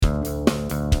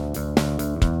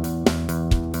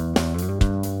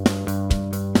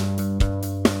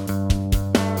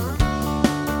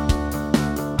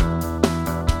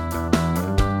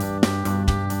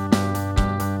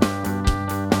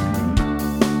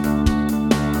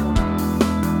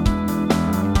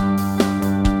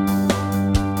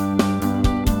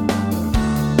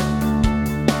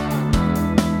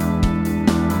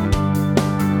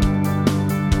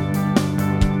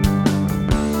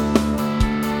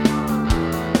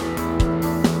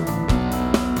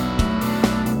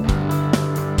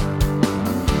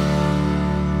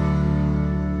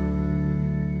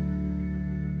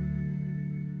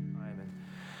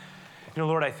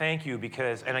I thank you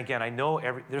because, and again, I know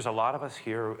there's a lot of us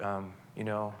here,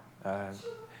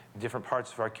 different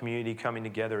parts of our community coming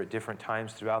together at different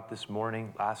times throughout this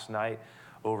morning, last night,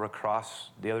 over across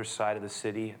the other side of the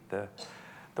city, the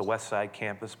West Side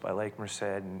campus by Lake Merced,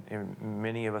 and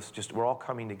many of us we're all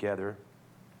coming together,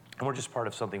 and we're just part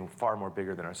of something far more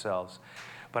bigger than ourselves.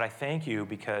 But I thank you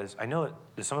because I know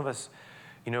that some of us,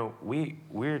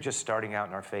 we're just starting out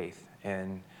in our faith,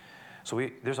 and so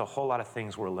there's a whole lot of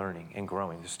things we're learning and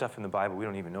growing. There's stuff in the Bible we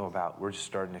don't even know about. We're just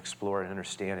starting to explore and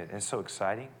understand it, and it's so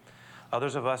exciting.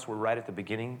 Others of us, we're right at the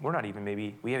beginning. We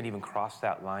haven't even crossed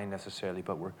that line necessarily,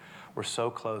 but we're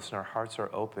so close, and our hearts are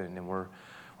open, and we're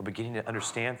beginning to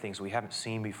understand things we haven't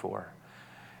seen before.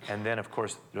 And then, of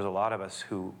course, there's a lot of us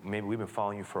who maybe we've been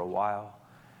following you for a while,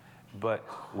 but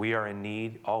we are in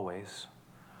need always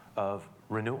of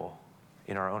renewal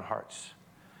in our own hearts.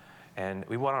 And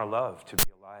we want our love to be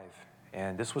alive.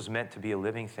 And this was meant to be a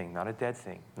living thing, not a dead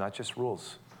thing, not just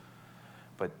rules,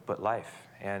 but life.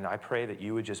 And I pray that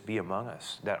you would just be among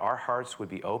us, that our hearts would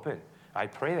be open. I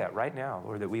pray that right now,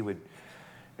 Lord, that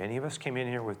many of us came in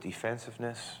here with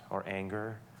defensiveness or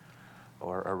anger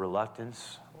or a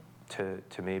reluctance to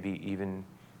maybe even,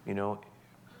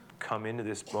 come into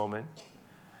this moment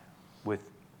with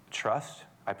trust.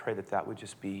 I pray that would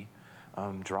just be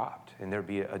dropped, and there'd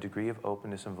be a degree of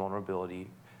openness and vulnerability,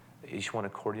 each one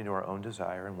according to our own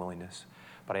desire and willingness.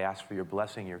 But I ask for your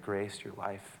blessing, your grace, your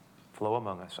life flow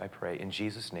among us, I pray, in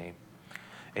Jesus' name.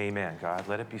 Amen, God.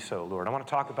 Let it be so, Lord. I want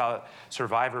to talk about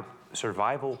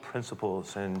survival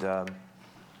principles, and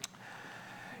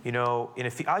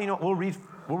we'll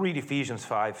read Ephesians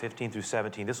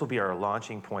 5:15-17. This will be our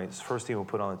launching point. It's the first thing we'll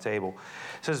put on the table.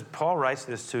 It says, Paul writes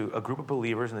this to a group of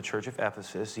believers in the church of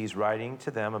Ephesus. He's writing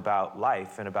to them about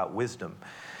life and about wisdom.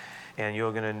 And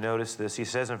you're going to notice this. He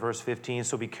says in verse 15,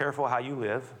 so be careful how you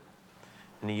live.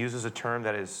 And he uses a term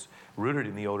that is rooted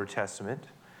in the Older Testament,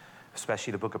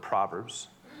 especially the book of Proverbs.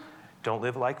 Don't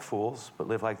live like fools, but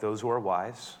live like those who are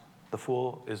wise. The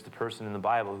fool is the person in the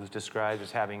Bible who's described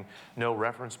as having no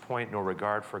reference point nor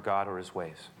regard for God or his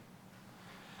ways.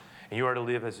 And you are to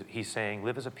live, as he's saying,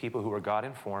 live as a people who are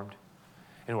God-informed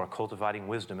and who are cultivating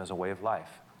wisdom as a way of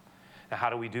life. Now, how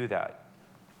do we do that?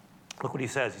 Look what he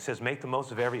says. He says, make the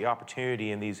most of every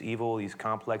opportunity in these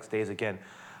complex days. Again,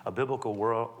 a biblical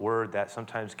word that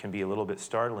sometimes can be a little bit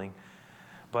startling.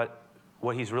 But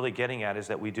what he's really getting at is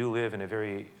that we do live in a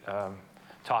very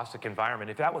toxic environment.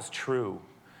 If that was true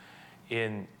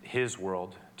in his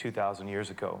world 2,000 years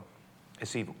ago,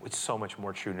 it's so much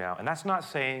more true now. And that's not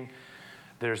saying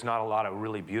there's not a lot of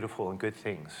really beautiful and good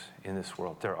things in this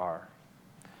world. There are.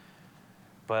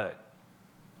 But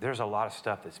there's a lot of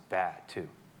stuff that's bad, too.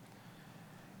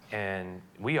 And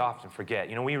we often forget.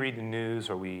 We read the news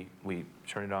or we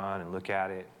turn it on and look at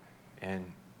it,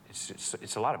 and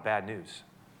it's a lot of bad news.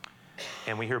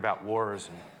 And we hear about wars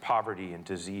and poverty and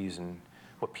disease and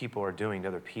what people are doing to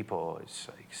other people. It's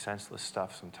like senseless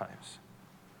stuff sometimes.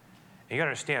 And you got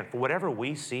to understand, for whatever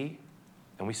we see,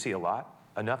 and we see a lot,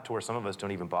 enough to where some of us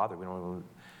don't even bother.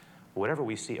 Whatever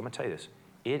we see, I'm going to tell you this,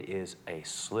 it is a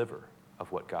sliver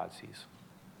of what God sees.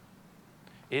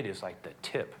 It is like the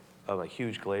tip of a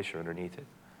huge glacier underneath it.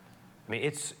 I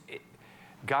mean,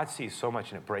 God sees so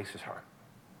much and it breaks his heart.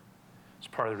 It's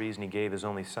part of the reason he gave his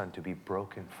only son to be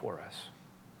broken for us.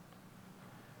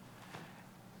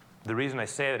 The reason I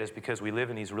say that is because we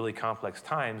live in these really complex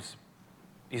times.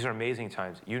 These are amazing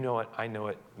times. You know it, I know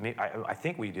it, I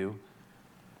think we do.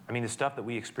 I mean, the stuff that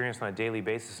we experience on a daily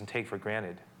basis and take for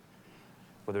granted,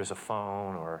 whether it's a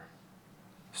phone or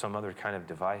some other kind of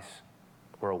device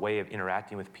or a way of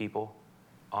interacting with people,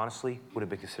 honestly, would have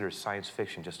been considered science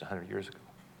fiction just 100 years ago.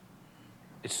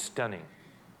 It's stunning.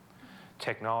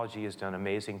 Technology has done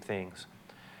amazing things.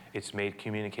 It's made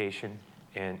communication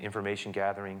and information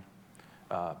gathering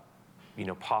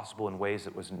possible in ways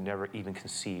that was never even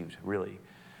conceived, really.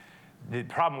 The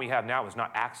problem we have now is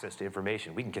not access to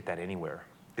information. We can get that anywhere.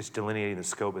 It's delineating the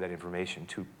scope of that information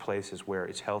to places where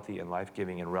it's healthy and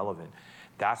life-giving and relevant.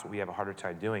 That's what we have a harder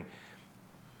time doing.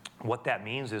 What that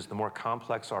means is the more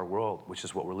complex our world, which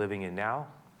is what we're living in now,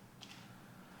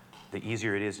 the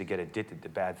easier it is to get addicted to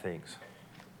bad things,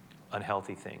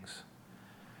 unhealthy things.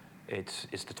 It's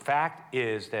the fact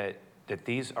is that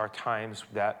these are times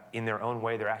that, in their own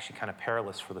way, they're actually kind of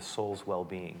perilous for the soul's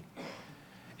well-being.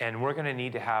 And we're going to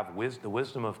need to have the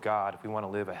wisdom of God if we want to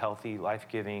live a healthy,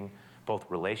 life-giving, both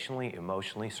relationally,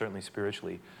 emotionally, certainly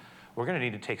spiritually. We're going to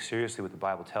need to take seriously what the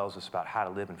Bible tells us about how to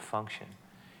live and function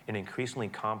in an increasingly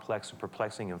complex and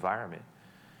perplexing environment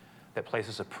that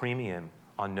places a premium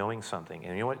on knowing something.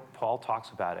 And you know what? Paul talks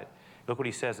about it Look what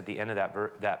he says at the end of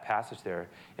that passage there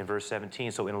in verse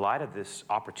 17. So in light of this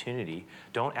opportunity,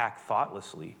 don't act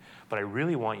thoughtlessly. What I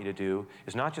really want you to do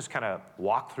is not just kind of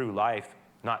walk through life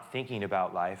not thinking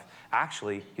about life.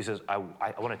 Actually, he says, I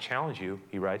want to challenge you,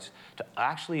 he writes, to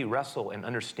actually wrestle and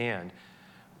understand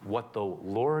what the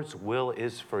Lord's will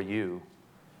is for you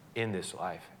in this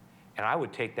life. And I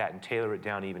would take that and tailor it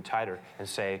down even tighter and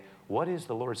say, what is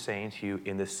the Lord saying to you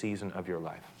in this season of your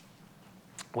life?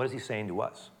 What is he saying to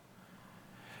us?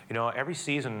 You know, every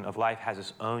season of life has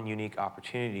its own unique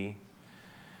opportunity.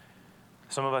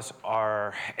 Some of us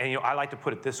are, and you know, I like to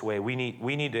put it this way: we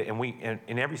need to, and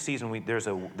in every season, there's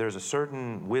a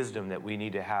certain wisdom that we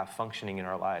need to have functioning in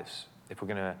our lives if we're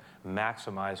going to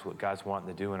maximize what God's wanting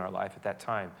to do in our life at that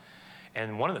time.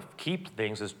 And one of the key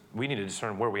things is we need to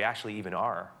discern where we actually even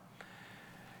are.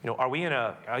 You know, are we in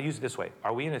I'll use it this way: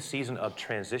 are we in a season of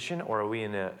transition, or are we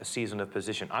in a season of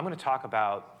position? I'm going to talk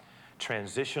about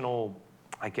transitional,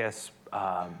 I guess,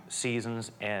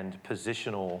 seasons and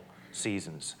positional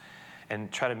seasons,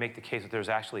 and try to make the case that there's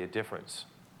actually a difference.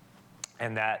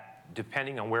 And that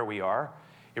depending on where we are,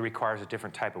 it requires a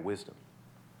different type of wisdom.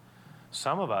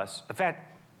 Some of us, in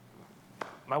fact,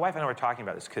 my wife and I were talking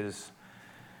about this because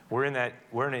we're in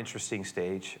an interesting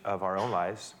stage of our own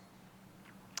lives.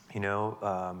 You know,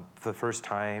 for the first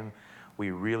time,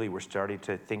 we really were starting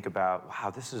to think about, wow,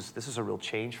 this is a real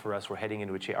change for us. We're heading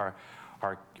into a change.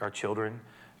 Our children,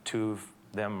 two of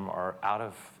them are out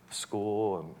of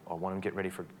school, and one of them getting ready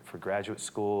for graduate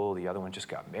school. The other one just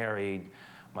got married.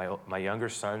 My younger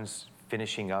son's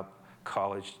finishing up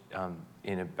college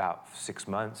in about 6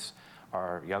 months.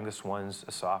 Our youngest one's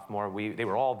a sophomore. They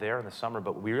were all there in the summer,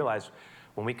 but we realized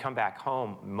when we come back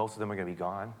home, most of them are going to be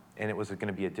gone, and it was going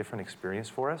to be a different experience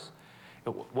for us.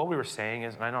 What we were saying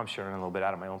is, and I know I'm sharing a little bit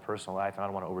out of my own personal life, and I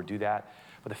don't want to overdo that,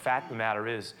 but the fact of the matter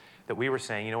is that we were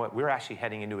saying, you know what, we're actually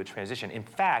heading into a transition. In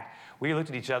fact, we looked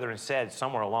at each other and said,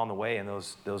 somewhere along the way in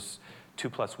those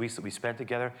 2+ weeks that we spent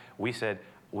together, we said,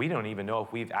 we don't even know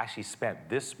if we've actually spent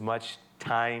this much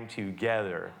time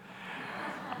together.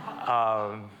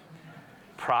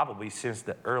 Probably since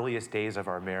the earliest days of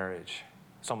our marriage.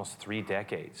 It's almost 3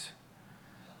 decades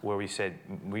where we said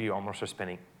we almost are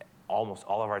spending almost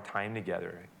all of our time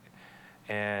together.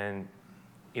 And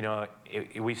you know,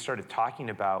 we started talking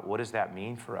about what does that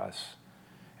mean for us?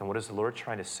 And what is the Lord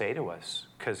trying to say to us?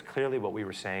 Because clearly what we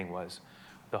were saying was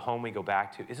the home we go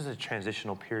back to, this is a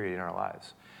transitional period in our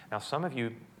lives. Now, some of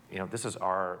you, you know, that's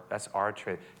our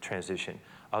transition.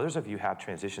 Others of you have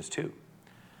transitions too.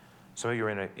 Some of you are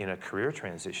in a career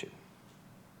transition.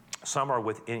 Some are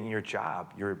within your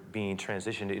job. You're being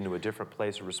transitioned into a different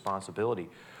place of responsibility,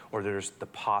 or there's the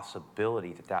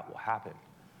possibility that will happen.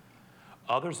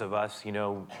 Others of us, you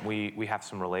know, we have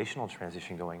some relational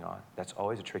transition going on. That's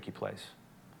always a tricky place.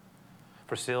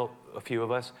 For still a few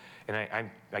of us, and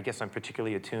I guess I'm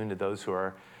particularly attuned to those who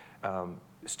are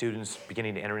students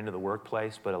beginning to enter into the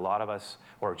workplace, but a lot of us,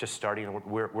 or just starting,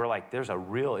 we're like, there's a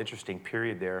real interesting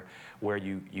period there where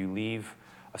you leave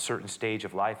a certain stage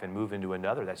of life and move into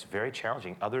another that's very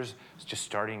challenging. Others, just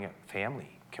starting a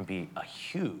family can be a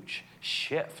huge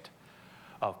shift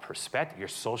of perspective. Your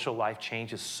social life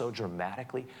changes so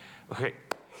dramatically. Okay,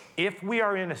 if we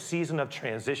are in a season of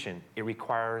transition, it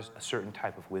requires a certain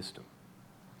type of wisdom.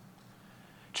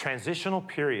 Transitional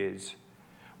periods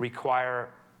require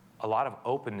a lot of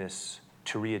openness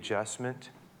to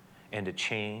readjustment and to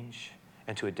change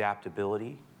and to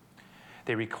adaptability.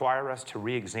 They require us to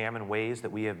re-examine ways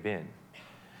that we have been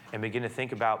and begin to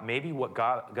think about maybe what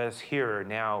God got us here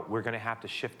now, we're going to have to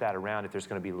shift that around if there's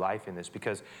going to be life in this,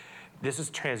 because this is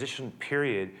transition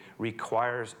period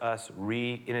requires us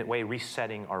in a way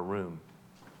resetting our room.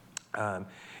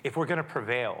 If we're going to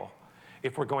prevail,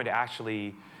 if we're going to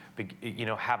actually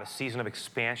have a season of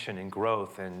expansion and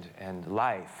growth and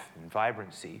life and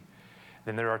vibrancy,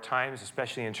 then there are times,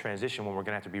 especially in transition, when we're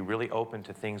going to have to be really open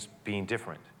to things being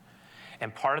different.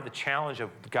 And part of the challenge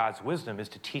of God's wisdom is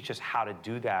to teach us how to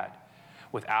do that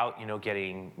without,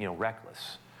 getting,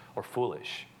 reckless or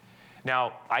foolish.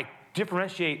 Now, I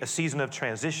differentiate a season of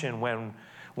transition when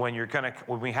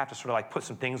we have to sort of like put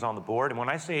some things on the board. And when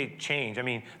I say change, I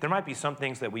mean, there might be some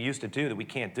things that we used to do that we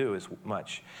can't do as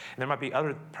much. And there might be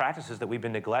other practices that we've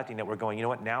been neglecting that we're going, you know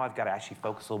what, now I've got to actually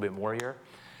focus a little bit more here.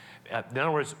 In other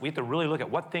words, we have to really look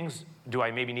at what things do I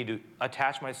maybe need to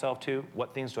attach myself to,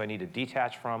 what things do I need to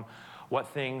detach from, what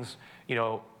things,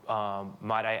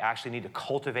 might I actually need to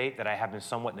cultivate that I have been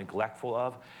somewhat neglectful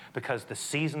of? Because the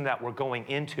season that we're going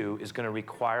into is going to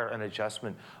require an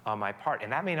adjustment on my part.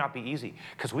 And that may not be easy,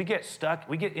 because we get stuck,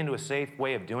 we get into a safe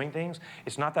way of doing things.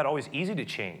 It's not that always easy to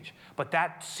change. But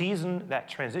that season, that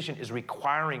transition is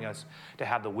requiring us to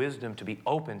have the wisdom to be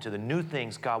open to the new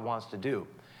things God wants to do.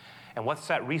 And what's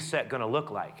that reset going to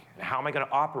look like? And how am I going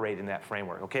to operate in that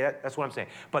framework? Okay, that's what I'm saying.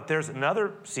 But there's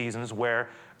another seasons where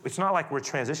it's not like we're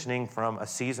transitioning from a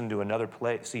season to another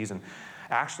season.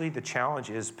 Actually, the challenge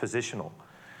is positional.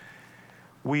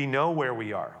 We know where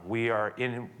we are. We are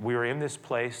in this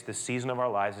place, this season of our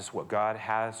lives. This is what God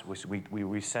has.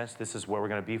 We sense this is where we're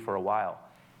going to be for a while.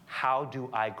 How do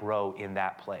I grow in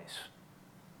that place?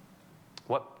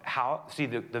 See,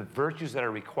 the virtues that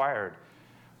are required: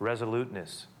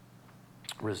 resoluteness,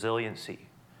 resiliency,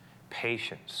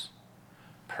 patience,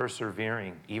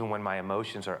 persevering, even when my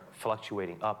emotions are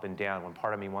fluctuating up and down, when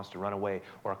part of me wants to run away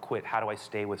or quit. How do I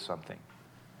stay with something?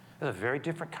 There's a very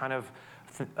different kind of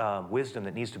wisdom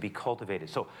that needs to be cultivated.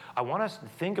 So I want us to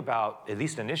think about, at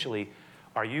least initially,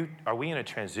 are we in a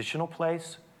transitional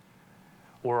place,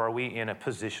 or are we in a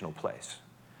positional place?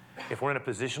 If we're in a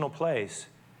positional place,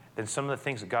 then some of the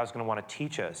things that God's going to want to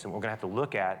teach us and we're going to have to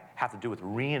look at have to do with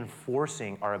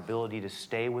reinforcing our ability to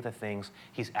stay with the things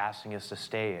He's asking us to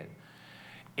stay in.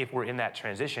 If we're in that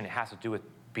transition, it has to do with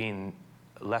being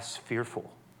less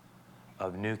fearful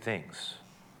of new things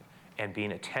and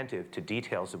being attentive to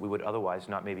details that we would otherwise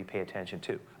not maybe pay attention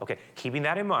to. Okay, keeping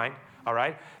that in mind, all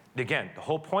right? Again, the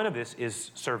whole point of this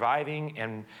is surviving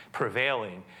and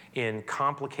prevailing in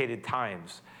complicated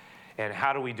times. And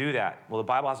how do we do that? Well, the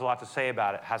Bible has a lot to say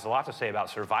about it, has a lot to say about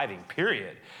surviving,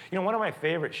 period. You know, one of my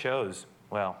favorite shows,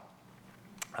 well,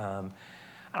 I don't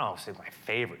know if it's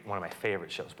one of my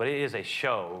favorite shows, but it is a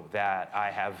show that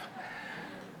I have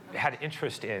had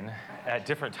interest in at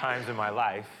different times in my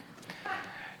life.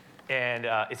 And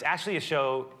it's actually a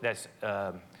show that's,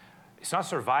 it's not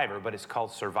Survivor, but it's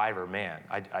called Survivor Man.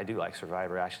 I do like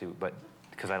Survivor, actually, but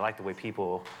because I like the way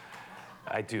people,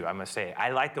 I must say,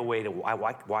 I like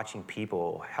watching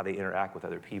people, how they interact with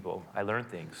other people. I learn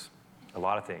things, a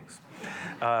lot of things.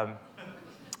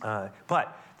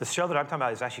 But the show that I'm talking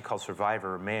about is actually called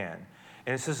Survivor Man.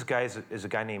 And this guy is a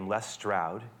guy named Les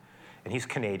Stroud, and he's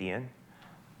Canadian.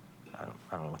 I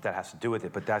don't know what that has to do with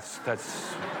it, but that's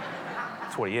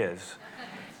what he is.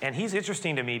 And he's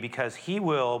interesting to me because he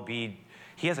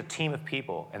has a team of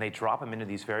people, and they drop him into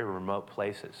these very remote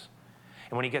places.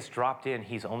 And when he gets dropped in,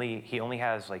 he only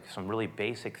has like some really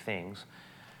basic things,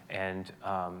 and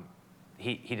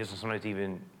he doesn't sometimes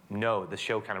even know. The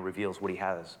show kind of reveals what he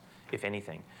has, if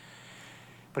anything.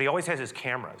 But he always has his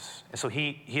cameras, and so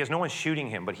he has no one shooting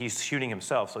him, but he's shooting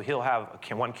himself. So he'll have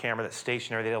one camera that's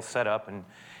stationary that he'll set up in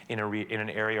an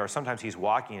area, or sometimes he's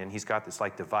walking and he's got this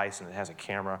like device and it has a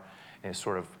camera, and it's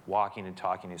sort of walking and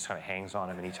talking. And he just kind of hangs on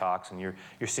him and he talks, and you're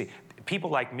seeing people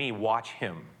like me watch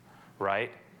him, right?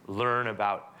 Learn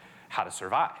about how to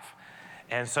survive.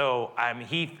 And so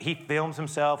he films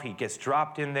himself, he gets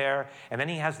dropped in there, and then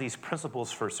he has these principles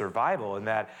for survival, and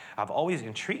that have always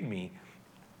intrigued me,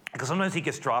 because sometimes he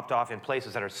gets dropped off in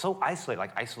places that are so isolated,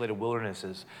 like isolated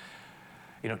wildernesses,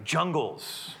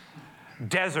 jungles,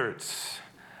 deserts,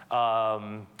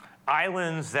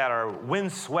 islands that are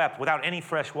windswept without any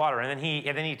fresh water, and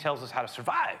then he tells us how to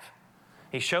survive.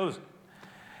 He shows it.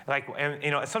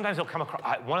 Sometimes he'll come across,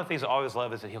 one of the things I always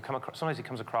love is that sometimes he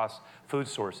comes across food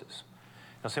sources.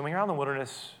 He'll say, when you're out in the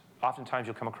wilderness, oftentimes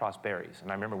you'll come across berries. And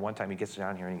I remember one time he gets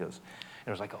down here and he goes, and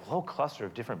there's like a whole cluster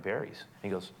of different berries. And he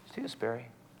goes, see this berry?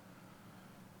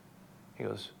 He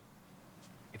goes,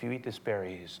 if you eat this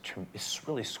berry, it's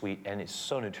really sweet and it's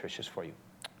so nutritious for you.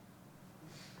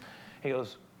 He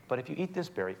goes, but if you eat this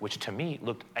berry, which to me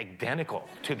looked identical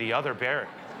to the other berry,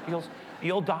 he goes,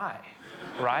 you'll die,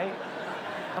 right?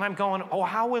 And I'm going, oh,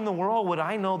 how in the world would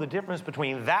I know the difference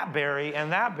between that berry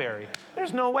and that berry?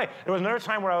 There's no way. There was another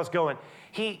time where I was going,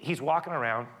 he's walking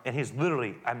around, and he's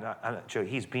literally, I'm not joking,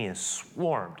 he's being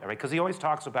swarmed, right? Because he always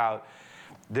talks about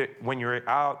when you're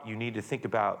out, you need to think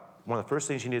about, one of the first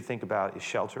things you need to think about is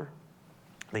shelter.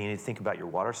 Then you need to think about your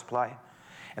water supply.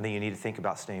 And then you need to think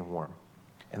about staying warm.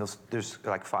 And there's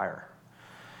like fire.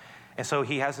 And so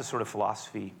he has this sort of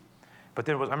philosophy. But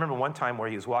I remember one time where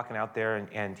he was walking out there,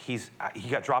 and he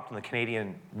got dropped in the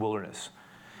Canadian wilderness.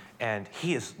 And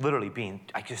he is literally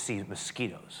I just see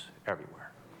mosquitoes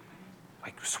everywhere,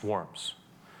 like swarms.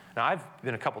 Now, I've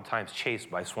been a couple times chased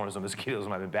by swarms of mosquitoes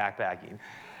when I've been backpacking.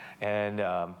 And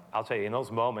I'll tell you, in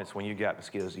those moments when you got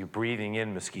mosquitoes, you're breathing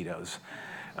in mosquitoes.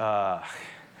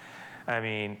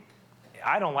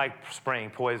 I don't like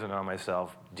spraying poison on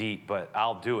myself deep, but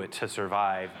I'll do it to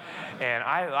survive. And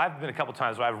I've been a couple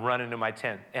times where I've run into my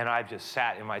tent, and I've just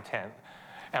sat in my tent,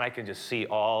 and I can just see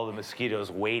all the mosquitoes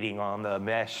waiting on the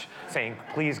mesh saying,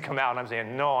 please come out. And I'm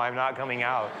saying, no, I'm not coming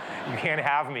out. You can't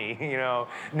have me,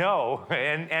 no.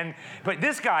 But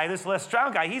this guy, this Les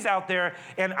Stroud guy, he's out there.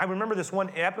 And I remember this one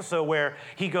episode where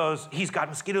he's got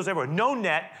mosquitoes everywhere. No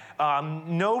net,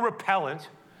 no repellent,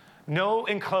 no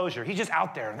enclosure. He's just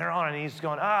out there, and they're on it, and he's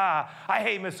going, I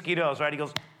hate mosquitoes, right? He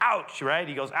goes, ouch, right?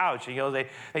 He goes, ouch. He goes,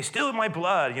 they steal my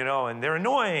blood, and they're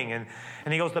annoying. And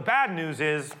he goes, the bad news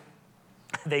is,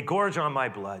 they gorge on my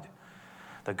blood.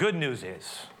 The good news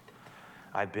is,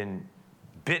 I've been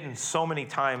bitten so many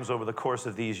times over the course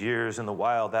of these years in the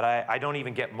wild that I don't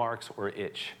even get marks or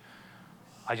itch.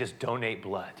 I just donate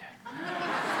blood.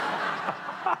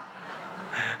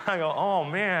 I go, oh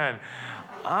man,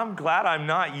 I'm glad I'm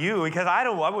not you, because I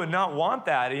would not want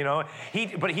that,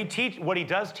 What he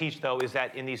does teach though is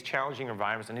that in these challenging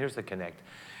environments, and here's the connect,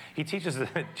 he teaches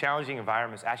that challenging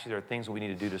environments, actually there are things that we need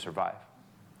to do to survive.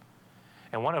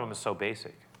 And one of them is so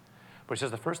basic. But he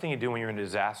says the first thing you do when you're in a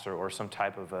disaster or some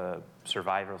type of a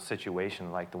survival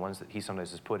situation like the ones that he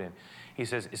sometimes has put in, he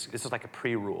says, this is like a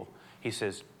pre-rule. He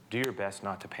says, do your best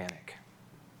not to panic.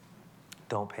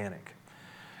 Don't panic.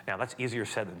 Now, that's easier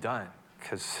said than done,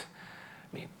 because,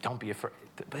 don't be afraid.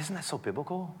 But isn't that so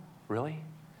biblical, really?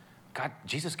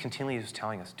 Jesus continually is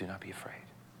telling us, do not be afraid.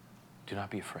 Do not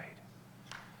be afraid.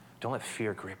 Don't let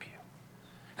fear grip you.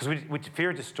 Because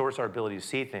fear distorts our ability to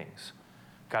see things.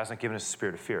 God has not given us a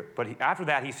spirit of fear. But after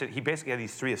that, he said, he basically had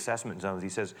these 3 assessment zones. He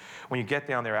says, when you get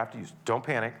down there after don't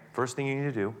panic. First thing you need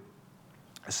to do,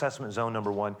 assessment zone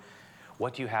number 1,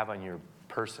 what do you have on your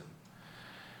person?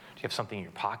 Do you have something in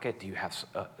your pocket? Do you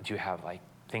have like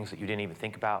things that you didn't even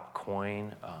think about?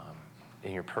 Coin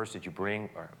in your purse did you bring?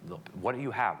 Or what do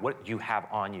you have? What do you have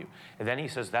on you? And then he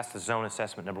says, that's the zone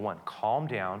assessment number 1. Calm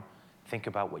down, think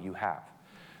about what you have.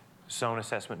 Zone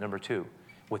assessment number 2.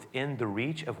 Within the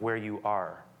reach of where you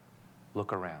are,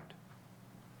 look around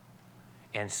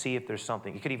and see if there's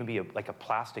something. It could even be like a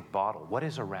plastic bottle. What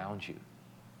is around you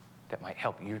that might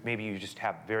help you? Maybe you just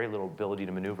have very little ability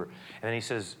to maneuver. And then he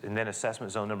says, and then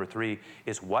assessment zone number 3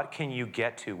 is what can you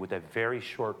get to with a very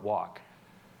short walk,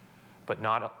 but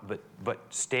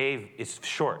stay, it's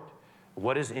short.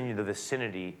 What is in the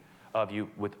vicinity of you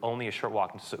with only a short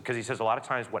walk? Because he says a lot of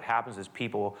times what happens is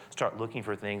people start looking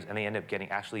for things and they end up getting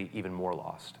actually even more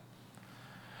lost.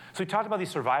 So we talked about these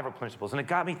survival principles, and it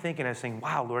got me thinking. I was saying,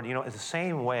 wow, Lord, it's the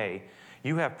same way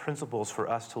you have principles for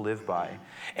us to live by.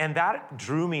 And that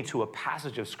drew me to a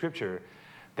passage of Scripture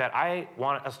that I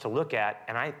want us to look at,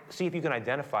 and I see if you can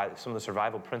identify some of the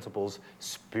survival principles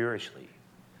spiritually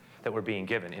that we're being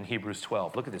given in Hebrews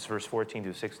 12. Look at this, verse 14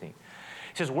 through 16.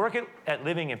 It says, work at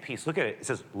living in peace. Look at it. It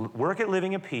says, work at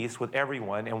living in peace with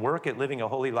everyone, and work at living a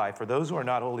holy life. For those who are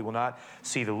not holy will not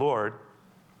see the Lord.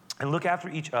 And look after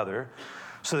each other,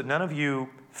 so that none of you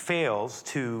fails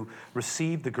to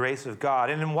receive the grace of God.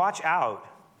 And then watch out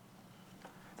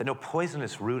that no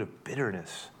poisonous root of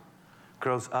bitterness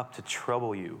grows up to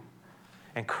trouble you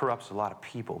and corrupts a lot of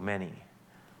people, many.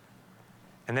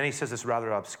 And then he says this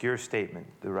rather obscure statement,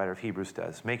 the writer of Hebrews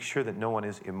does. Make sure that no one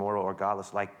is immoral or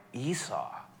godless like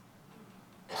Esau.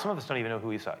 Some of us don't even know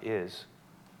who Esau is.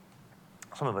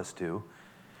 Some of us do.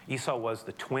 Esau was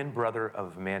the twin brother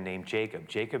of a man named Jacob.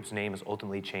 Jacob's name is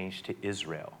ultimately changed to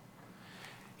Israel.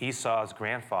 Esau's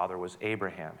grandfather was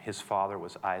Abraham. His father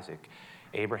was Isaac.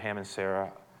 Abraham and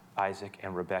Sarah, Isaac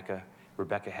and Rebekah.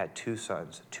 Rebekah had 2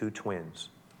 sons, 2 twins.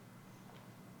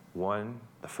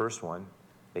 The first one,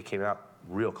 they came out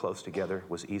real close together,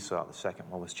 was Esau. The second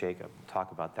one was Jacob. We'll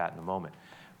talk about that in a moment.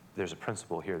 There's a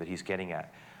principle here that he's getting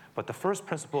at. But the first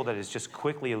principle that is just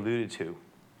quickly alluded to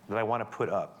that I want to put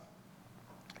up,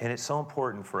 and it's so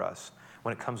important for us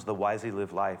when it comes to the wisely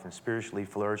lived life and spiritually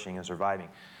flourishing and surviving.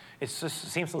 It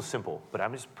seems so simple, but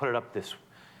I'm just put it up this.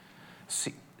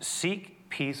 Seek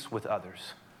peace with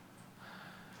others.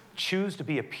 Choose to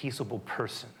be a peaceable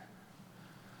person.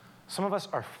 Some of us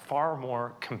are far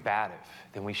more combative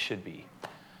than we should be.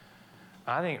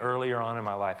 I think earlier on in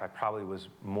my life, I probably was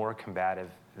more combative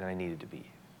than I needed to be.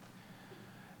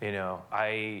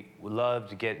 I loved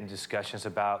to get in discussions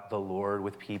about the Lord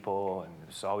with people, and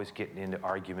was always getting into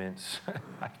arguments.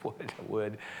 I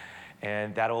would.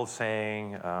 And that old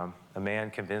saying, a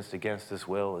man convinced against his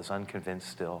will is unconvinced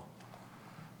still.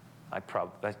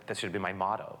 That should have been my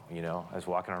motto, I was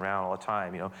walking around all the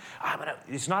time,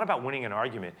 It's not about winning an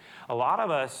argument. A lot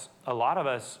of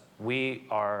us, we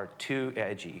are too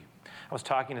edgy. I was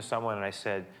talking to someone and I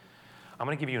said, I'm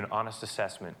going to give you an honest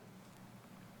assessment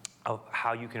of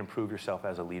how you can improve yourself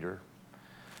as a leader.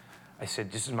 I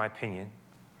said, this is my opinion.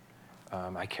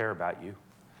 I care about you.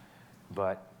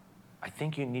 But I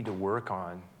think you need to work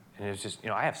on, and it's just,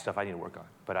 I have stuff I need to work on.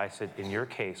 But I said, in your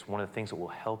case, one of the things that will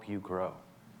help you grow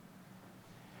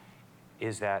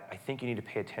is that I think you need to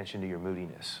pay attention to your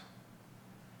moodiness.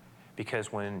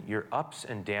 Because when your ups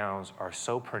and downs are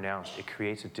so pronounced, it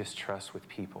creates a distrust with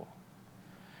people.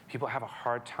 People have a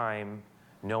hard time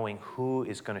knowing who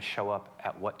is going to show up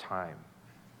at what time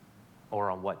or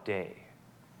on what day.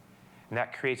 And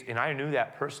that creates, and I knew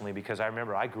that personally because I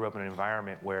remember I grew up in an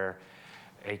environment where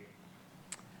I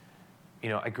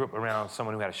grew up around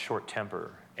someone who had a short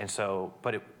temper. And so,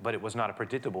 but it was not a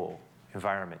predictable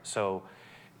environment. So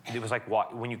it was like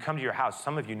when you come to your house,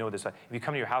 some of you know this, if you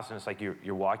come to your house and it's like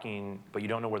you're walking, but you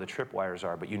don't know where the tripwires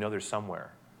are, but you know they're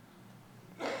somewhere.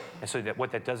 And so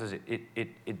what that does is it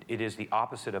is the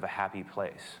opposite of a happy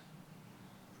place.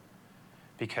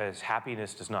 Because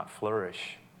happiness does not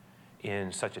flourish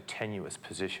in such a tenuous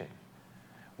position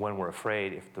when we're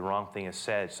afraid if the wrong thing is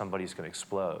said, somebody's going to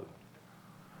explode.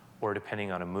 Or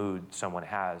depending on a mood someone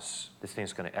has, this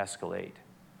thing's going to escalate.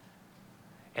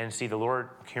 And see, the Lord,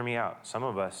 hear me out. Some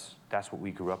of us, that's what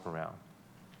we grew up around.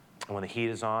 And when the heat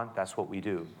is on, that's what we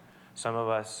do. Some of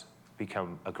us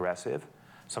become aggressive.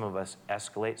 Some of us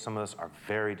escalate. Some of us are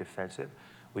very defensive.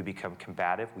 We become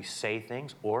combative. We say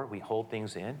things or we hold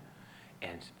things in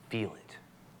and feel it.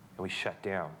 And we shut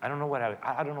down. I don't know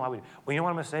I don't know how we, well, you know what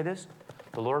I'm going to say this?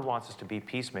 The Lord wants us to be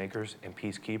peacemakers and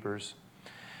peacekeepers.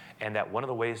 And that one of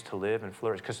the ways to live and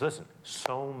flourish, because listen,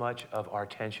 so much of our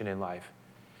tension in life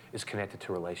is connected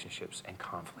to relationships and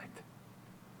conflict.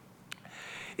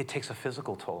 It takes a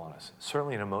physical toll on us,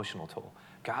 certainly an emotional toll.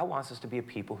 God wants us to be a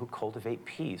people who cultivate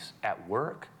peace at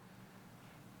work.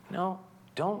 No,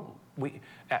 don't we?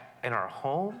 In our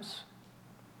homes,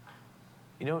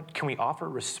 can we offer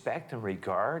respect and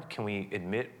regard? Can we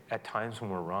admit at times when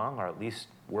we're wrong, or at least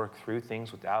work through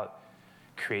things without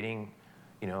creating,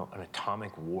 an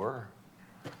atomic war?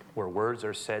 Where words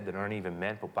are said that aren't even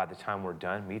meant, but by the time we're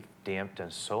done, we've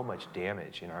done so much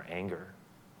damage in our anger.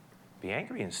 Be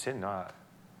angry and sin not.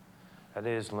 That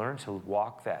is, learn to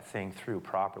walk that thing through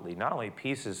properly. Not only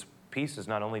peace is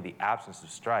not only the absence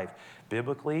of strife.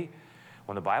 Biblically,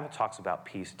 when the Bible talks about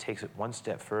peace, it takes it one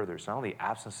step further. It's not only the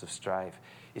absence of strife,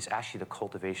 it's actually the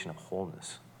cultivation of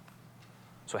wholeness.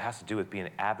 So it has to do with being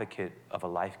an advocate of a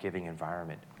life-giving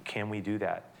environment. Can we do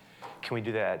that? Can we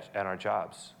do that at our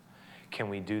jobs? Can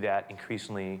we do that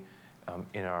increasingly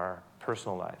in our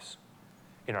personal lives,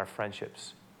 in our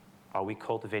friendships? Are we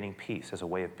cultivating peace as a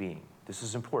way of being? This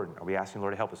is important. Are we asking the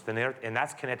Lord to help us? And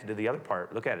that's connected to the other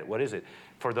part. Look at it. What is it?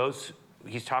 For those,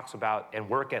 he talks about, and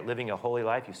work at living a holy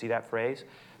life. You see that phrase?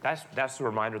 That's the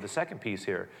reminder of the second piece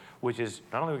here, which is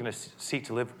not only are we going to seek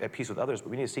to live at peace with others, but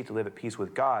we need to seek to live at peace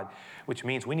with God, which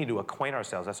means we need to acquaint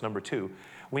ourselves. That's number 2.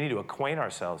 We need to acquaint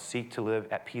ourselves, seek to live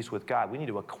at peace with God. We need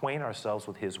to acquaint ourselves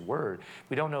with his word. If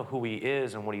we don't know who he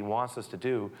is and what he wants us to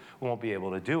do, we won't be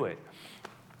able to do it.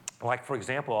 Like, for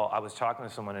example, I was talking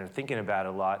to someone and thinking about it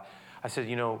a lot. I said,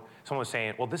 someone was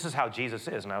saying, well, this is how Jesus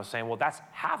is. And I was saying, well, that's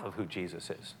half of who Jesus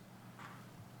is.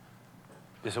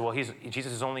 They said, well,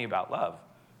 Jesus is only about love.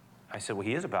 I said, well,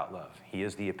 he is about love. He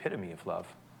is the epitome of love,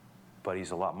 but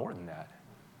he's a lot more than that.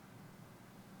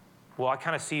 Well, I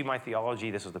kind of see my theology,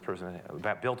 this is the person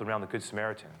built around the Good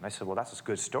Samaritan. And I said, well, that's a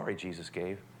good story Jesus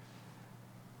gave.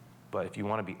 But if you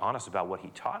want to be honest about what he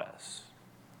taught us,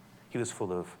 he was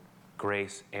full of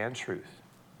grace and truth.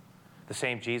 The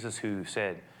same Jesus who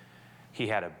said he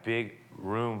had a big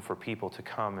room for people to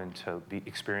come and to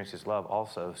experience his love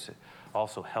also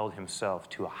held himself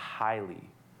to a highly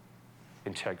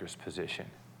integrous position.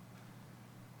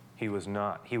 He was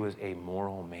a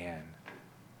moral man.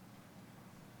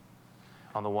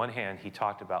 On the one hand, he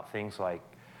talked about things like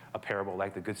a parable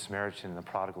like the Good Samaritan and the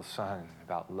prodigal son,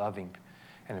 about loving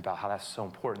and about how that's so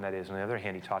important that is. On the other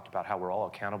hand, he talked about how we're all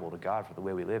accountable to God for the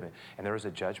way we live. And there is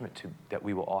a judgment that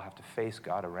we will all have to face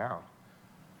God around.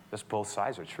 That's both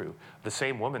sides are true. The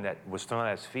same woman that was thrown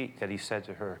at his feet, that he said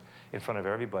to her in front of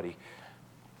everybody,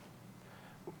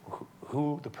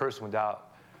 who the person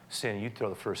without sin, you throw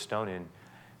the first stone in.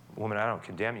 Woman, I don't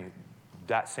condemn you.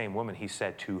 That same woman, he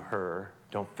said to her,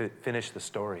 don't finish the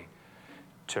story,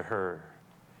 to her,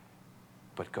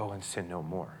 but go and sin no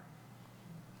more.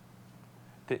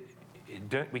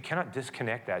 We cannot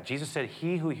disconnect that. Jesus said,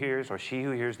 he who hears or she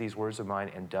who hears these words of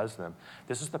mine and does them,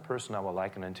 this is the person I will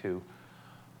liken unto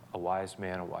a wise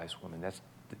man, a wise woman. That's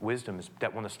wisdom, is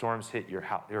that when the storms hit,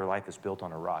 your life is built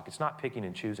on a rock. It's not picking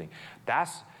and choosing. There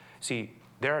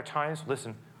are times,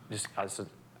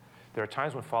 there are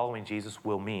times when following Jesus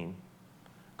will mean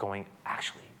going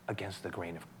actually against the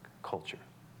grain of culture.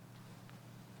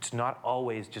 It's not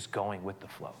always just going with the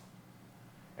flow.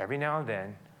 Every now and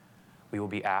then, we will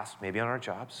be asked, maybe on our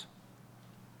jobs,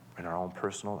 in our own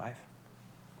personal life,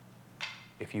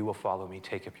 if you will follow me,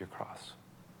 take up your cross.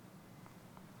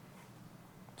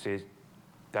 See,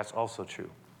 that's also true.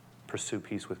 Pursue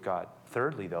peace with God.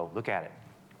 Thirdly, though, look at it.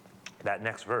 That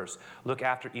next verse, look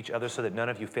after each other so that none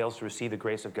of you fails to receive the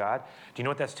grace of God. Do you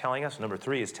know what that's telling us? Number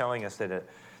 3 is telling us that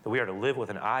we are to live with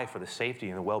an eye for the safety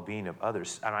and the well-being of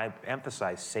others. And I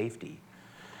emphasize safety.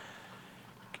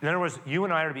 In other words, you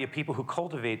and I are to be a people who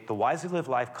cultivate, the wisely lived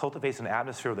life cultivates an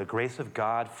atmosphere where the grace of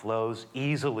God flows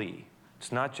easily.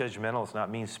 It's not judgmental, it's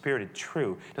not mean-spirited,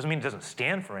 true. It doesn't mean it doesn't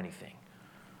stand for anything.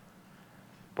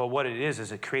 But what it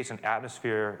is it creates an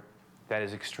atmosphere that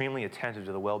is extremely attentive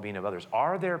to the well-being of others.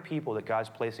 Are there people that God's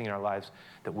placing in our lives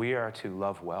that we are to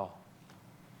love well?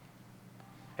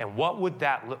 And what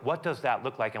does that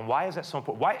look like? And why is that so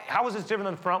important? How is this different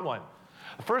than the front one?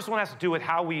 The first one has to do with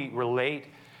how we relate,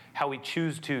 how we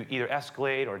choose to either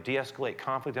escalate or de-escalate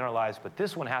conflict in our lives. But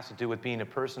this one has to do with being a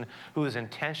person who is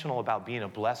intentional about being a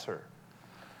blesser.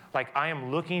 Like, I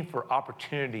am looking for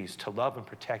opportunities to love and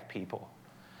protect people.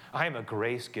 I am a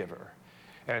grace giver.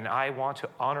 And I want to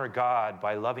honor God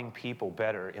by loving people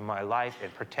better in my life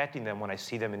and protecting them when I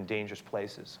see them in dangerous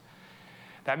places.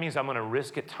 That means I'm going to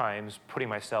risk at times putting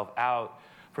myself out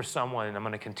for someone, and I'm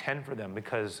going to contend for them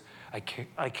because I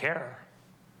care.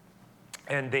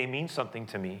 And they mean something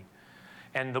to me.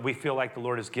 And that we feel like the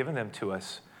Lord has given them to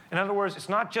us. In other words, it's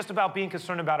not just about being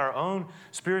concerned about our own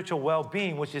spiritual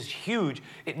well-being, which is huge.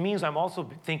 It means I'm also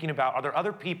thinking about, are there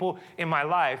other people in my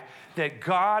life that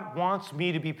God wants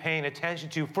me to be paying attention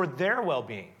to for their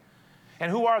well-being? And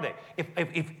who are they?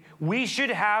 If we should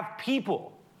have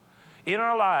people in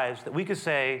our lives that we could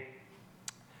say,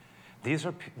 these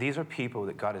are people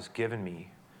that God has given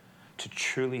me to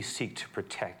truly seek to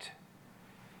protect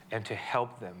and to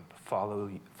help them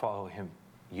follow him,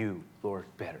 you, Lord,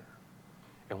 better.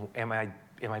 And am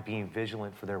I being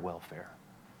vigilant for their welfare?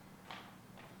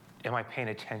 Am I paying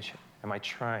attention? Am I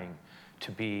trying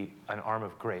to be an arm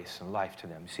of grace and life to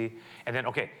them? You see? And then,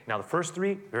 okay, now the first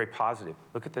 3, very positive.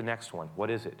 Look at the next one.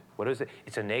 What is it? What is it?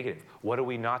 It's a negative. What are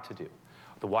we not to do?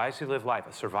 The wisely live life,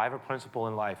 a survivor principle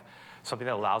in life, something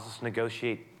that allows us to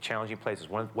negotiate challenging places.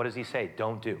 What does he say?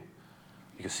 Don't do.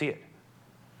 You can see it.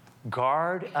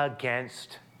 Guard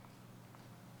against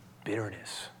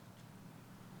bitterness.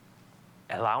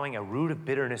 Allowing a root of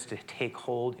bitterness to take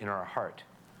hold in our heart.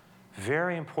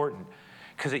 Very important,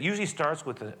 because it usually starts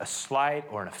with a slight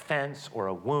or an offense or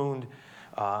a wound.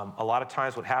 A lot of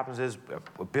times what happens is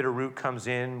a bitter root comes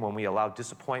in when we allow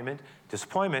disappointment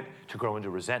to grow into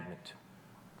resentment.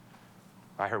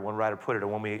 I heard one writer put it,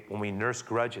 when we nurse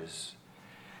grudges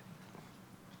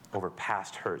over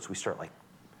past hurts, we start like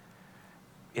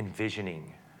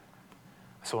envisioning.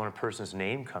 So when a person's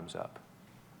name comes up,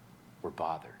 we're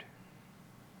bothered.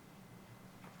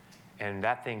 And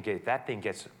that thing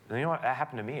gets, you know what, that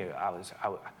happened to me.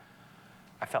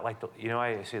 I felt like,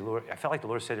 I felt like the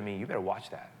Lord said to me, you better watch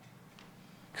that.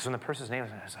 Because when the person's name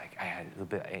was, I was like, I had a little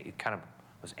bit, it kind of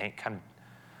was,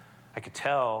 I could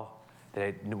tell that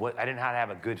I didn't know how to have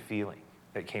a good feeling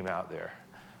that came out there.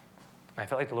 And I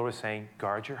felt like the Lord was saying,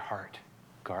 guard your heart,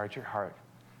 guard your heart.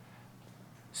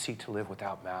 Seek to live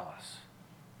without malice.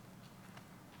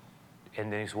 And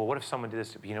then he said, well, what if someone did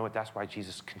this? You know what? That's why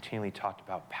Jesus continually talked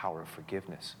about power of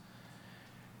forgiveness.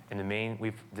 And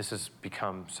this has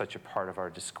become such a part of our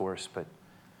discourse, but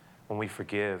when we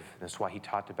forgive, that's why he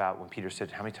talked about when Peter said,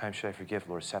 how many times should I forgive,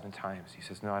 Lord? 7 times. He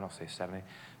says, no, I don't say 70.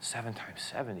 7 times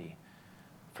 70.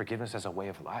 Forgiveness as a way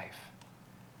of life.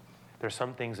 There are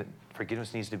some things that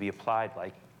forgiveness needs to be applied,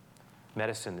 like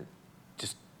medicine, that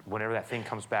just whenever that thing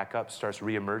comes back up, starts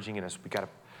reemerging in us, we got to,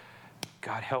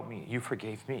 God, help me. You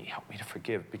forgave me. Help me to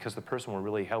forgive. Because the person we're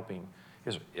really helping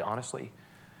is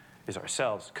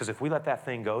ourselves. Because if we let that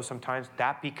thing go, sometimes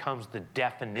that becomes the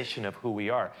definition of who we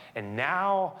are. And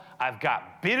now I've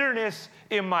got bitterness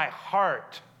in my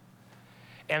heart.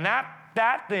 And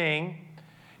that thing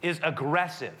is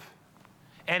aggressive.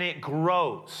 And it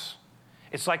grows.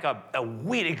 It's like a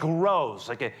weed. It grows.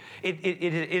 It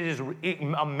is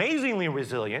amazingly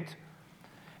resilient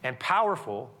and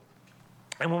powerful.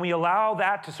 And when we allow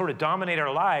that to sort of dominate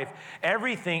our life,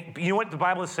 everything, you know what the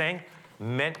Bible is saying?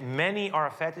 Many are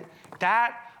affected.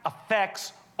 That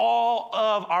affects all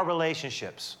of our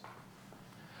relationships.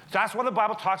 That's why the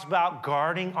Bible talks about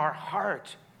guarding our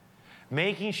heart,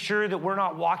 making sure that we're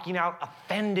not walking out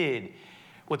offended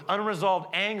with unresolved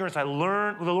anger. As the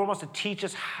Lord wants to teach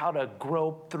us how to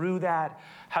grow through that,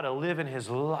 how to live in his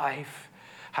life,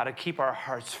 how to keep our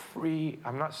hearts free.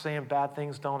 I'm not saying bad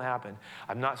things don't happen.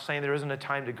 I'm not saying there isn't a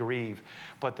time to grieve,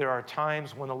 but there are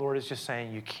times when the Lord is just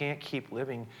saying, you can't keep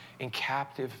living in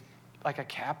captive, like a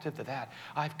captive to that.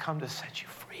 I've come to set you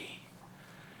free.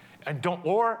 And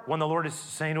or when the Lord is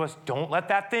saying to us, don't let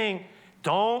that thing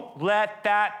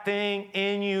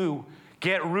in you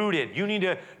get rooted. You need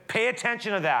to pay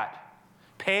attention to that.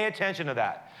 Pay attention to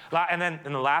that. And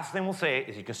the last thing we'll say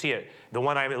is, you can see it, the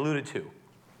one I alluded to.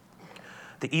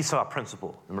 The Esau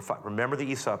principle, number 5. Remember the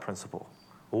Esau principle.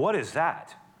 What is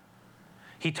that?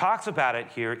 He talks about it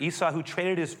here. Esau, who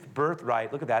traded his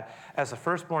birthright, look at that, as the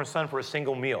firstborn son for a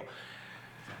single meal.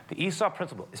 The Esau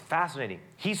principle is fascinating.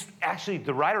 He's actually,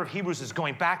 the writer of Hebrews is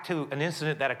going back to an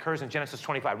incident that occurs in Genesis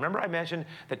 25. Remember I mentioned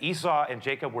that Esau and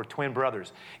Jacob were twin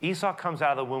brothers. Esau comes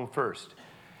out of the womb first.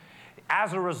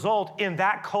 As a result, in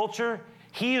that culture,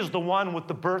 he is the one with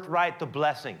the birthright, the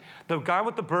blessing. The guy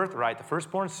with the birthright, the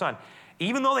firstborn son,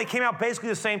 even though they came out basically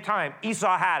the same time,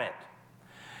 Esau had it.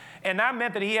 And that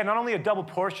meant that he had not only a double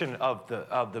portion of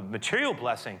the material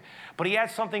blessing, but he had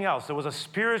something else. There was a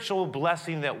spiritual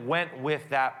blessing that went with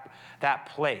that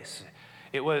place.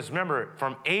 It was, remember,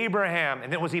 from Abraham,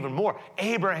 and it was even more,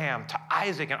 Abraham to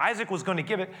Isaac. And Isaac was going to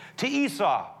give it to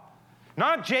Esau,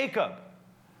 not Jacob.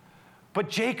 But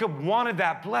Jacob wanted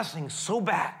that blessing so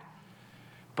bad.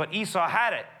 But Esau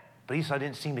had it, but Esau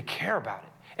didn't seem to care about it.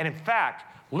 And in fact,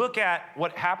 look at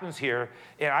what happens here.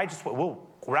 And we'll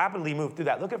rapidly move through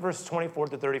that. Look at verse 24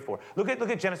 to 34. Look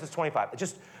at Genesis 25.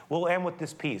 We'll end with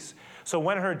this piece. So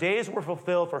when her days were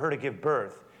fulfilled for her to give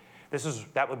birth,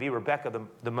 that would be Rebekah,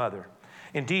 the mother.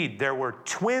 Indeed, there were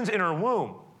twins in her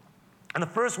womb. And the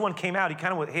first one came out,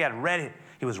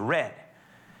 he was red.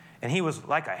 And he was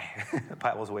like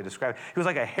that was the way to describe it. He was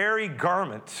like a hairy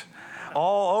garment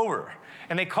all over.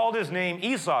 And they called his name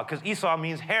Esau because Esau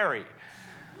means hairy.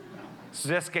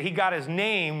 So he got his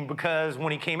name because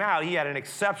when he came out, he had an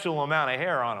exceptional amount of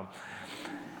hair on him.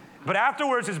 But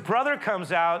afterwards, his brother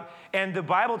comes out, and the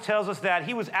Bible tells us that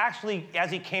he was actually,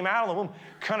 as he came out of the womb,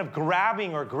 kind of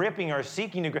grabbing or gripping or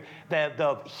seeking to grip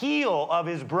the heel of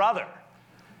his brother.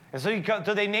 And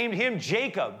so they named him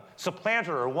Jacob,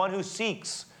 supplanter, or one who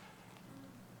seeks.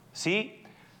 See?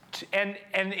 And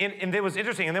it was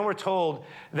interesting. And then we're told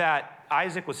that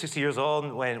Isaac was 60 years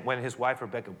old when his wife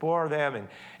Rebekah bore them.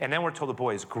 And then we're told the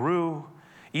boys grew.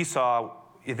 Esau,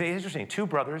 it's interesting, 2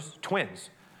 brothers, twins,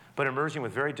 but emerging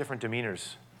with very different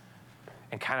demeanors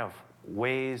and kind of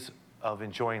ways of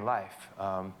enjoying life.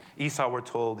 Esau, we're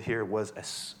told here, was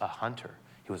a hunter.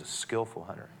 He was a skillful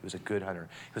hunter. He was a good hunter.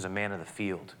 He was a man of the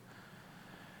field.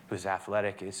 He was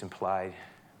athletic, it's implied,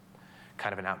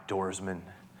 kind of an outdoorsman.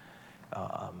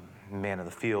 Man of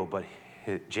the field, but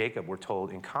Jacob, we're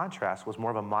told, in contrast, was more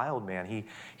of a mild man.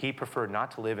 He preferred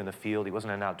not to live in the field. He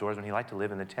wasn't an outdoorsman. He liked to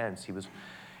live in the tents.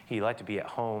 He liked to be at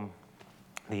home.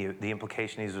 The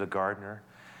implication, he was a gardener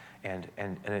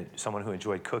and someone who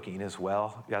enjoyed cooking as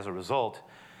well. As a result,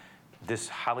 this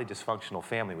highly dysfunctional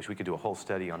family, which we could do a whole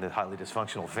study on the highly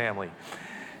dysfunctional family,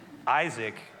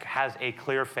 Isaac has a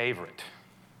clear favorite.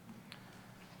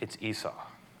 It's Esau.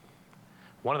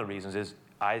 One of the reasons is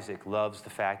Isaac loves the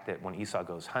fact that when Esau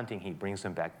goes hunting, he brings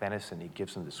him back venison. He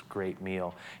gives him this great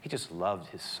meal. He just loved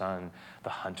his son, the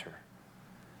hunter.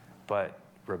 But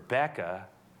Rebekah,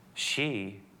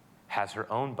 she has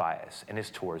her own bias and is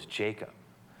towards Jacob.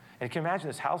 And you can imagine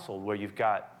this household where you've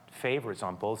got favorites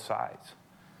on both sides.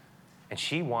 And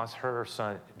she wants her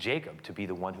son, Jacob, to be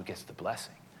the one who gets the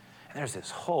blessing. And there's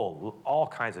this all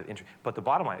kinds of interest. But the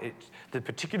bottom line, the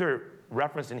particular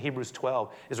reference in Hebrews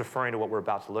 12 is referring to what we're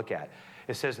about to look at.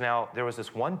 It says, now, there was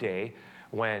this one day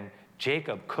when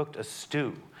Jacob cooked a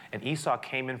stew, and Esau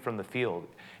came in from the field.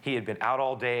 He had been out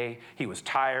all day. He was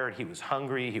tired. He was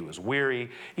hungry. He was weary.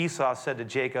 Esau said to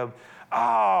Jacob,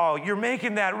 oh, you're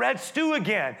making that red stew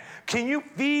again. Can you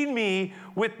feed me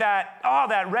with that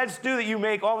red stew that you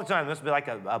make all the time? This would be like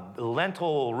a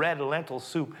red lentil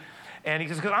soup. And he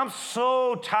says, because I'm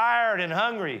so tired and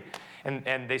hungry.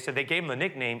 And they said they gave him the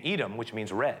nickname Edom, which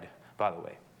means red, by the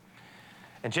way.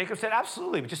 And Jacob said,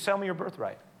 absolutely, just sell me your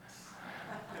birthright.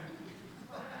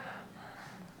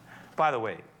 By the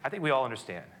way, I think we all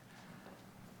understand,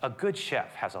 a good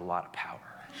chef has a lot of power.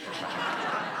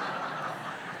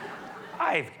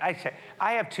 I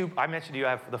have 2, I mentioned to you I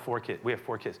have the 4 kids. We have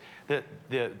 4 kids.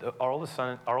 Our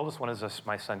oldest one is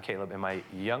my son Caleb, and my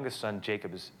youngest son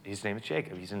Jacob, his name is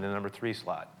Jacob. He's in the number 3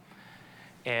 slot.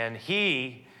 And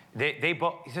they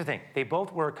both, here's the thing, they're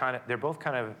both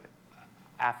kind of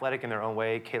athletic in their own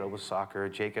way. Caleb was soccer,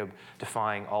 Jacob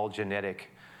defying all genetic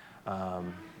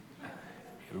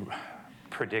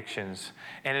predictions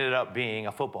ended up being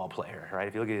a football player, right?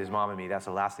 If you look at his mom and me, that's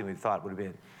the last thing we thought it would have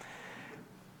been.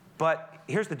 But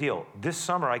here's the deal. This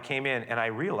summer I came in and I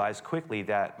realized quickly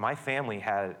that my family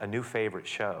had a new favorite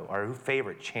show, or a new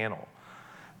favorite channel.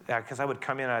 Because I would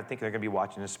come in and I'd think they're going to be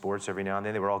watching the sports every now and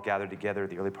then. They were all gathered together at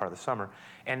the early part of the summer,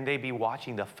 and they'd be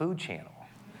watching the Food Channel.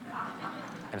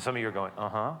 And some of you are going,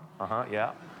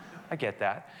 yeah, I get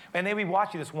that. And they'd be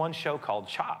watching this one show called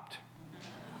Chopped.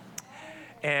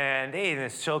 And in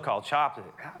this show called Chopped,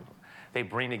 they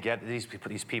bring together these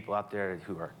people out there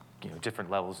who are, different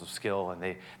levels of skill, and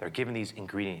they're given these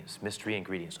ingredients, mystery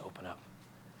ingredients. Open up,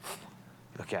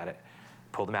 look at it,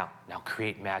 pull them out. Now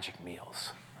create magic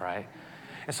meals, right?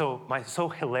 And so so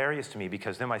hilarious to me,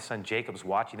 because then my son Jacob's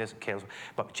watching this, and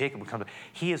but Jacob would come.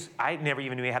 I never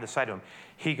even knew he had the side to him.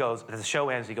 He goes, as the show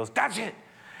ends, he goes, that's it.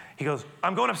 He goes,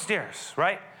 I'm going upstairs,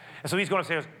 right? And so he's going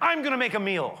upstairs. I'm going to make a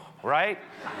meal, right?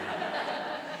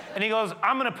 And he goes,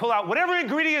 I'm going to pull out whatever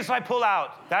ingredients I pull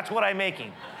out. That's what I'm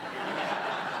making.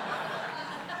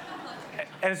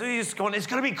 And so he's going, it's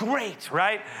going to be great,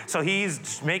 right? So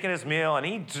he's making his meal, and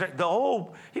he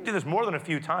did this more than a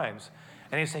few times.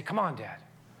 And he'd say, come on, Dad,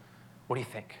 what do you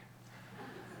think?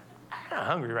 I'm not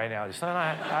hungry right now,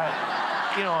 son.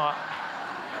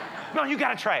 No, you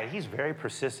got to try it. He's very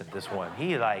persistent, this one.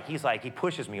 He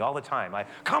pushes me all the time.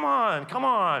 Come on,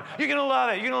 you're going to love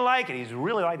it, you're going to like it. He's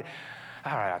really like it.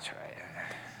 All right, I'll try it.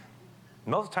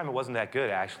 Most of the time it wasn't that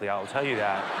good, actually. I'll tell you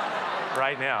that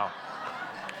right now.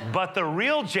 But the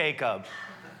real Jacob,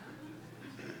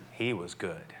 he was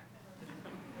good.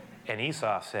 And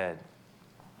Esau said,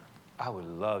 I would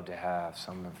love to have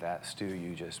some of that stew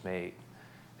you just made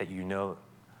that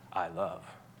I love.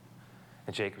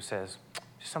 And Jacob says,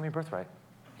 just tell me your birthright.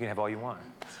 You can have all you want.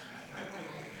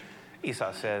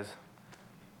 Esau says,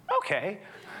 okay,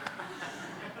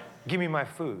 give me my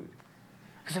food.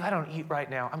 Because if I don't eat right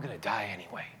now, I'm going to die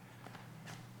anyway.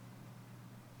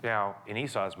 Now, in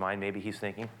Esau's mind, maybe he's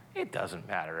thinking, it doesn't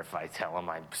matter if I tell him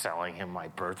I'm selling him my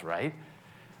birthright.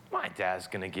 My dad's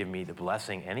going to give me the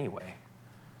blessing anyway.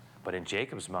 But in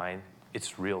Jacob's mind,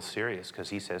 it's real serious, because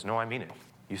he says, no, I mean it.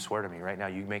 You swear to me right now,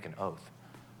 you make an oath.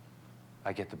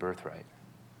 I get the birthright.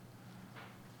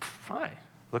 Fine.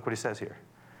 Look what he says here.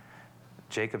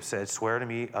 Jacob said, swear to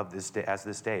me of this day, as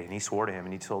this day. And he swore to him,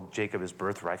 and he told Jacob his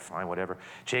birthright. Fine, whatever.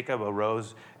 Jacob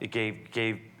arose,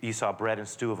 gave Esau bread and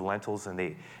stew of lentils, and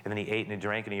then he ate and he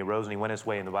drank, and he arose and he went his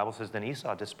way. And the Bible says, then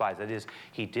Esau despised. That is,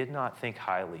 he did not think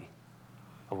highly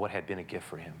of what had been a gift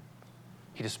for him.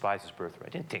 He despised his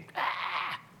birthright. Didn't think,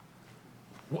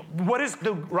 What is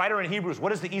the writer in Hebrews?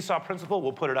 What is the Esau principle?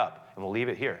 We'll put it up, and we'll leave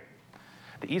it here.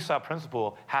 The Esau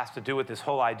principle has to do with this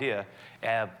whole idea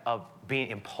of being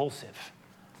impulsive,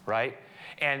 right?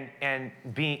 And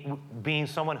being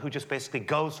someone who just basically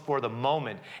goes for the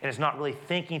moment and is not really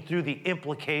thinking through the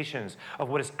implications of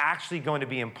what is actually going to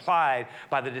be implied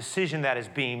by the decision that is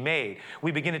being made.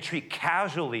 We begin to treat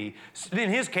casually, in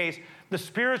his case, the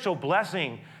spiritual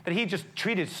blessing that he just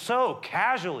treated so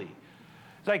casually.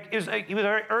 He was a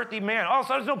very earthy man. Oh,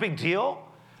 so it's no big deal.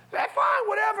 That's fine,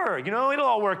 whatever. It'll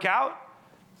all work out.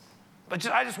 But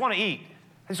I just want to eat.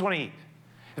 I just want to eat.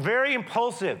 Very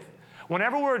impulsive.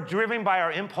 Whenever we're driven by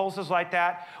our impulses like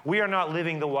that, we are not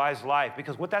living the wise life,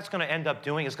 because what that's going to end up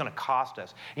doing is going to cost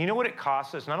us. And you know what it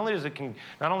costs us? Not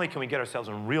only can we get ourselves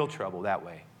in real trouble that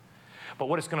way, but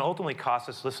what it's going to ultimately cost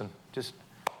us, listen,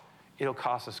 it'll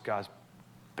cost us God's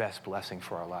best blessing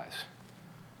for our lives.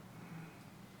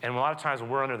 And a lot of times when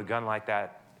we're under the gun like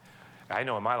that, I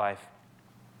know in my life,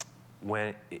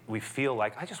 when we feel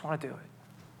like, I just want to do it.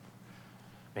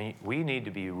 And we need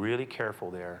to be really careful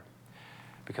there,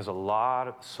 because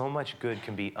so much good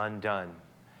can be undone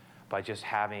by just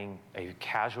having a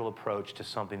casual approach to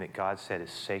something that God said is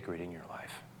sacred in your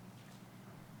life.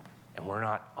 And we're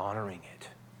not honoring it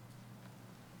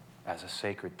as a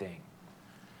sacred thing.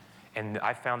 And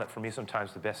I found that for me,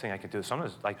 sometimes the best thing I could do is,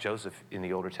 sometimes like Joseph in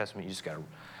the Older Testament, I just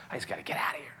got to get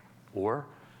out of here. Or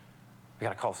I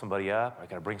got to call somebody up. I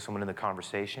got to bring someone in the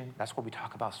conversation. That's what we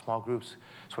talk about, small groups.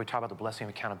 So we talk about the blessing of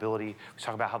accountability. We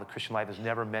talk about how the Christian life is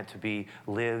never meant to be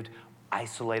lived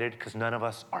isolated, because none of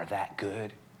us are that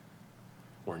good.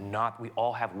 We're not. We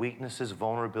all have weaknesses,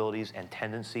 vulnerabilities, and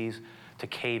tendencies to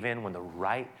cave in when the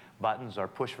right buttons are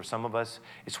pushed. For some of us,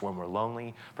 it's when we're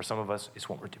lonely. For some of us, it's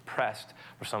when we're depressed.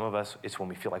 For some of us, it's when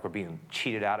we feel like we're being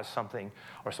cheated out of something.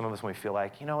 Or some of us when we feel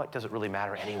like, it doesn't really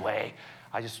matter anyway.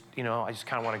 I just kind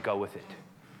of want to go with it.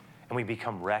 And we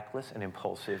become reckless and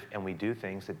impulsive, and we do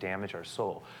things that damage our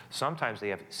soul. Sometimes they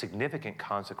have significant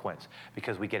consequence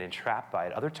because we get entrapped by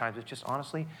it. Other times it's just,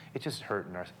 honestly, it's just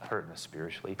hurting us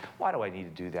spiritually. Why do I need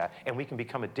to do that? And we can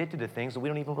become addicted to things that we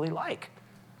don't even really like.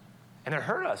 And they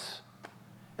hurt us.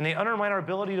 And they undermine our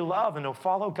ability to love and to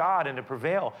follow God and to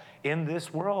prevail in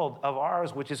this world of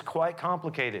ours, which is quite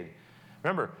complicated.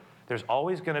 Remember, there's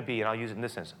always going to be, and I'll use it in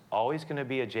this sense, always going to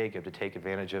be a Jacob to take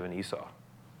advantage of an Esau,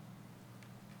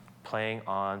 playing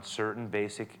on certain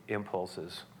basic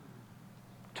impulses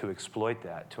to exploit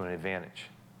that to an advantage.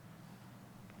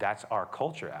 That's our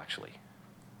culture, actually.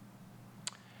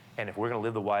 And if we're going to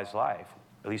live the wise life,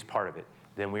 at least part of it,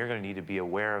 then we're going to need to be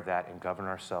aware of that and govern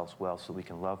ourselves well so we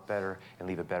can love better and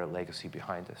leave a better legacy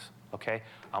behind us. Okay?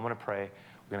 I'm going to pray.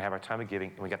 We're going to have our time of giving,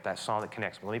 and we got that song that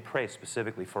connects. But let me pray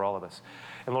specifically for all of us.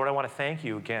 And Lord, I want to thank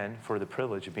you again for the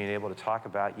privilege of being able to talk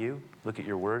about you, look at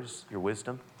your words, your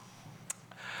wisdom.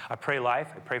 I pray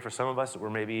life. I pray for some of us that we're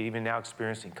maybe even now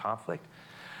experiencing conflict.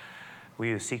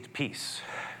 We would seek peace.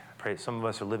 I pray that some of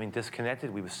us are living disconnected.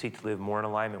 We would seek to live more in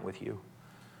alignment with you.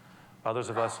 Others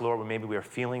of us, Lord, maybe we are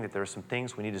feeling that there are some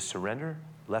things we need to surrender,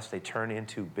 lest they turn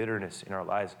into bitterness in our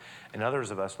lives. And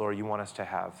others of us, Lord, you want us to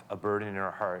have a burden in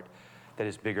our heart that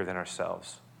is bigger than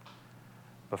ourselves.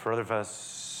 But for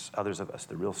others of us,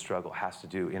 the real struggle has to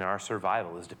do, in our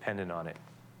survival, is dependent on it.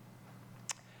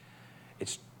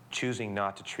 It's choosing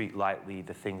not to treat lightly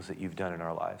the things that you've done in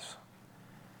our lives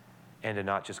and to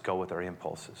not just go with our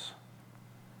impulses,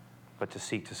 but to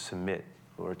seek to submit,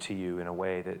 Lord, to you in a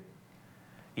way that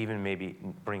even maybe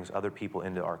brings other people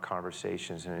into our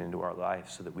conversations and into our life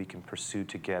so that we can pursue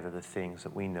together the things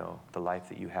that we know, the life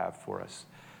that you have for us,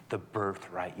 the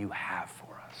birthright you have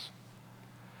for us.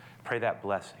 Pray that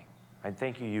blessing. I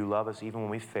thank you, you love us even when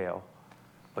we fail,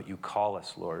 but you call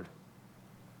us, Lord,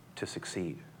 to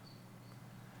succeed.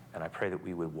 And I pray that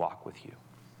we would walk with you.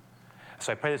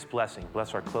 So I pray this blessing.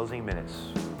 Bless our closing minutes.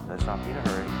 Let's not be in a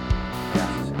hurry.